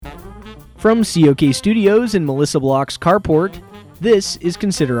From COK Studios in Melissa Block's carport, this is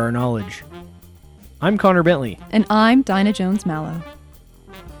Consider Our Knowledge. I'm Connor Bentley. And I'm Dinah Jones-Mallow.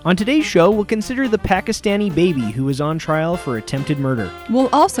 On today's show, we'll consider the Pakistani baby who is on trial for attempted murder. We'll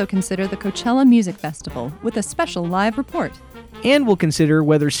also consider the Coachella Music Festival with a special live report. And we'll consider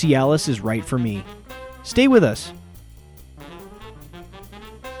whether Cialis is right for me. Stay with us.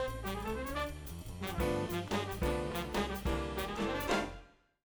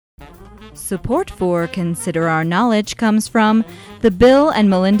 Support for Consider Our Knowledge comes from the Bill and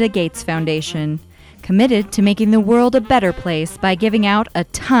Melinda Gates Foundation, committed to making the world a better place by giving out a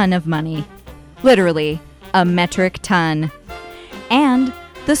ton of money. Literally, a metric ton. And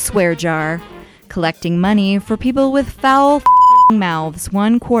the Swear Jar, collecting money for people with foul mouths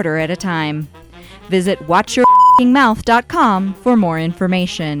 1 quarter at a time. Visit watchyourmouth.com for more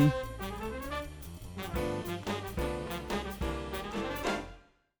information.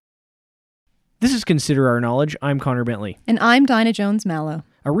 This is Consider Our Knowledge. I'm Connor Bentley. And I'm Dinah Jones-Mallow.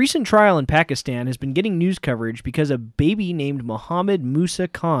 A recent trial in Pakistan has been getting news coverage because a baby named Mohammed Musa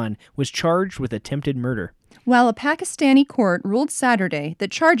Khan was charged with attempted murder. While a Pakistani court ruled Saturday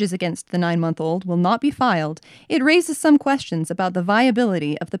that charges against the 9-month-old will not be filed, it raises some questions about the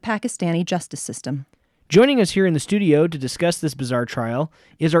viability of the Pakistani justice system. Joining us here in the studio to discuss this bizarre trial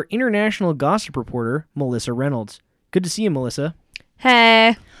is our international gossip reporter, Melissa Reynolds. Good to see you, Melissa.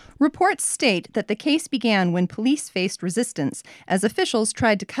 Hey. Reports state that the case began when police faced resistance as officials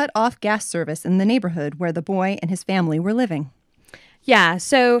tried to cut off gas service in the neighborhood where the boy and his family were living. Yeah,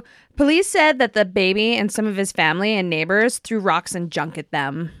 so police said that the baby and some of his family and neighbors threw rocks and junk at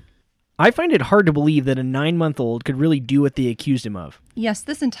them. I find it hard to believe that a 9-month-old could really do what they accused him of. Yes,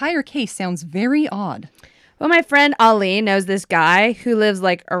 this entire case sounds very odd. Well, my friend Ali knows this guy who lives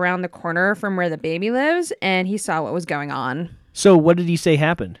like around the corner from where the baby lives, and he saw what was going on. So what did he say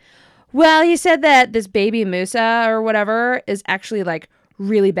happened? Well, he said that this baby Musa or whatever is actually like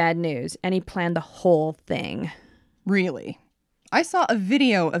really bad news, and he planned the whole thing. Really? I saw a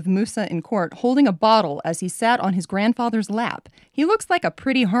video of Musa in court holding a bottle as he sat on his grandfather's lap. He looks like a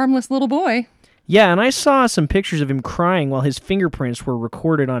pretty harmless little boy. Yeah, and I saw some pictures of him crying while his fingerprints were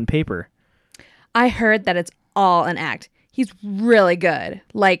recorded on paper. I heard that it's all an act. He's really good.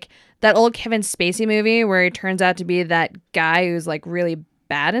 Like that old Kevin Spacey movie where he turns out to be that guy who's like really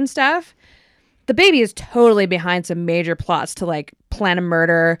bad and stuff. The baby is totally behind some major plots to like plan a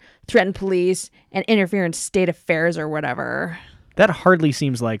murder, threaten police, and interfere in state affairs or whatever. That hardly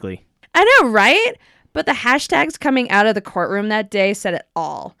seems likely. I know, right? But the hashtags coming out of the courtroom that day said it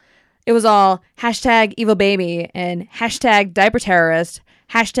all. It was all hashtag evil baby and hashtag diaper terrorist,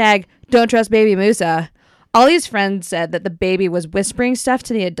 hashtag don't trust baby Musa. Ollie's friends said that the baby was whispering stuff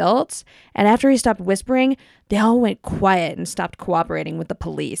to the adults, and after he stopped whispering, they all went quiet and stopped cooperating with the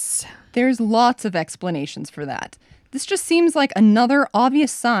police. There's lots of explanations for that. This just seems like another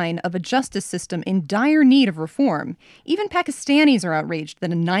obvious sign of a justice system in dire need of reform. Even Pakistanis are outraged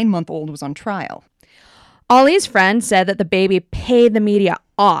that a 9-month-old was on trial. Ollie's friend said that the baby paid the media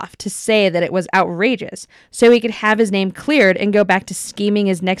off to say that it was outrageous, so he could have his name cleared and go back to scheming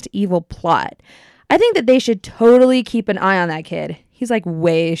his next evil plot. I think that they should totally keep an eye on that kid. He's like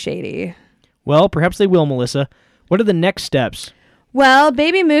way shady. Well, perhaps they will, Melissa. What are the next steps? Well,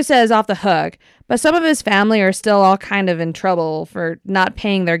 baby Musa is off the hook, but some of his family are still all kind of in trouble for not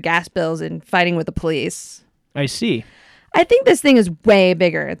paying their gas bills and fighting with the police. I see. I think this thing is way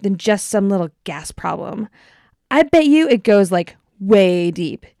bigger than just some little gas problem. I bet you it goes like way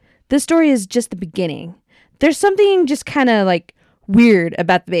deep. This story is just the beginning. There's something just kind of like weird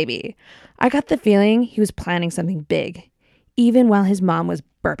about the baby. I got the feeling he was planning something big, even while his mom was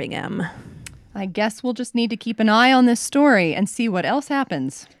burping him. I guess we'll just need to keep an eye on this story and see what else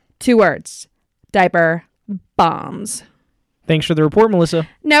happens. 2 words. Diaper bombs. Thanks for the report, Melissa.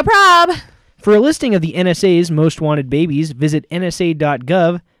 No prob. For a listing of the NSA's most wanted babies, visit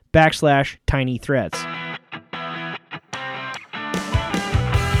nsa.gov/tiny threats.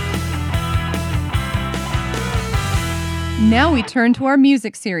 Now we turn to our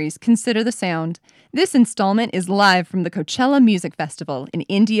music series, Consider the Sound. This installment is live from the Coachella Music Festival in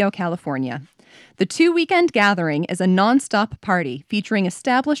Indio, California. The 2-weekend gathering is a non-stop party featuring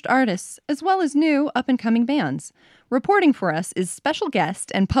established artists as well as new up-and-coming bands. Reporting for us is special guest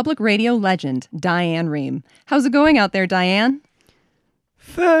and public radio legend, Diane Rehm. How's it going out there, Diane?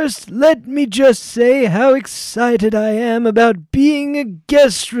 First, let me just say how excited I am about being a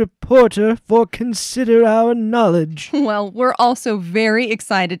guest reporter for Consider Our Knowledge. Well, we're also very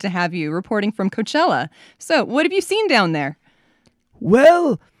excited to have you reporting from Coachella. So, what have you seen down there?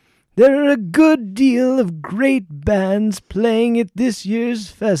 Well, there are a good deal of great bands playing at this year's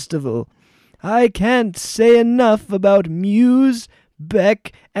festival. I can't say enough about Muse,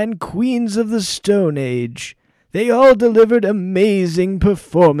 Beck, and Queens of the Stone Age. They all delivered amazing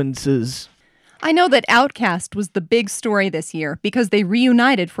performances. I know that Outkast was the big story this year because they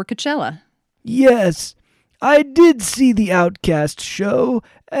reunited for Coachella. Yes, I did see the Outkast show,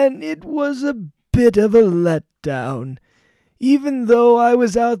 and it was a bit of a letdown. Even though I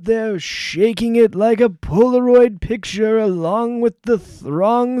was out there shaking it like a Polaroid picture along with the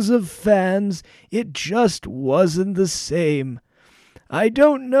throngs of fans, it just wasn't the same. I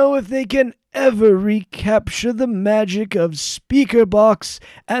don't know if they can ever recapture the magic of Speakerbox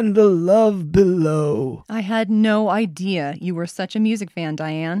and the love below. I had no idea you were such a music fan,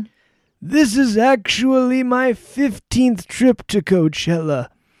 Diane. This is actually my 15th trip to Coachella.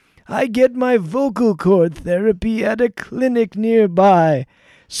 I get my vocal cord therapy at a clinic nearby,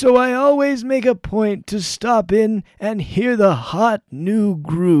 so I always make a point to stop in and hear the hot new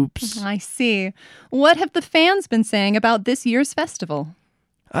groups. I see. What have the fans been saying about this year's festival?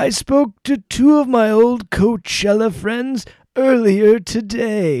 I spoke to 2 of my old Coachella friends earlier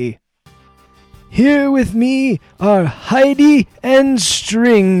today. Here with me are Heidi and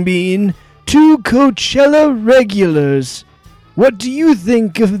Stringbean, 2 Coachella regulars. What do you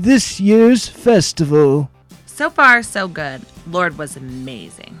think of this year's festival? So far, so good. Lorde was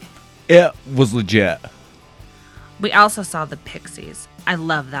amazing. It was legit. We also saw the Pixies. I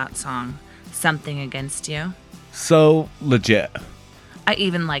love that song. Something Against You. So legit. I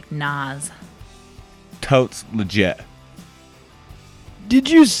even like Nas. Totes legit. Did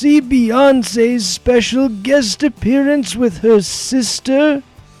you see Beyoncé's special guest appearance with her sister?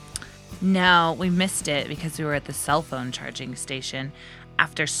 No, we missed it because we were at the cell phone charging station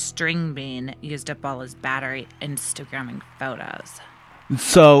after Stringbean used up all his battery Instagramming photos.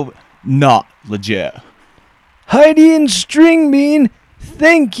 So not legit. Heidi and Stringbean,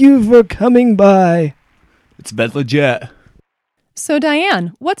 thank you for coming by. It's been legit. So,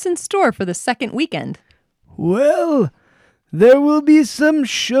 Diane, what's in store for the second weekend? Well, there will be some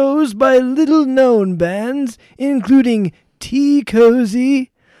shows by little-known bands, including T.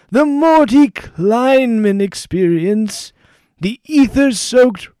 Cozy, the Morty Kleinman Experience, the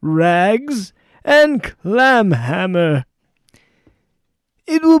Ether-Soaked Rags, and Clamhammer.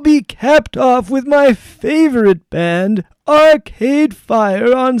 It will be capped off with my favorite band, Arcade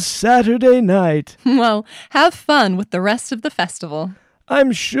Fire, on Saturday night. Well, have fun with the rest of the festival.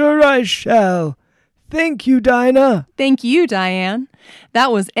 I'm sure I shall. Thank you, Dinah. Thank you, Diane.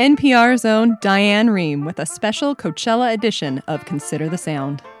 That was NPR's own Diane Rehm with a special Coachella edition of Consider the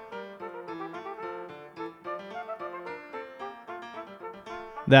Sound.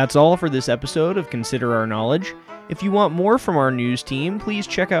 That's all for this episode of Consider Our Knowledge. If you want more from our news team, please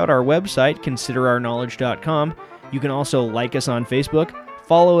check out our website, considerourknowledge.com. You can also like us on Facebook,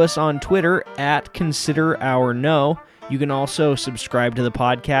 follow us on Twitter at ConsiderOurKnow. You can also subscribe to the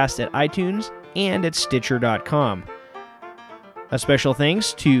podcast at iTunes and at Stitcher.com. A special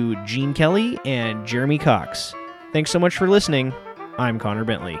thanks to Gene Kelly and Jeremy Cox. Thanks so much for listening. I'm Connor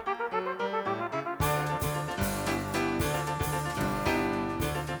Bentley.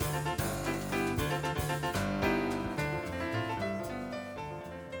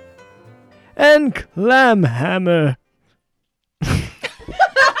 And Clamhammer.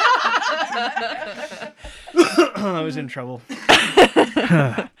 I was in trouble.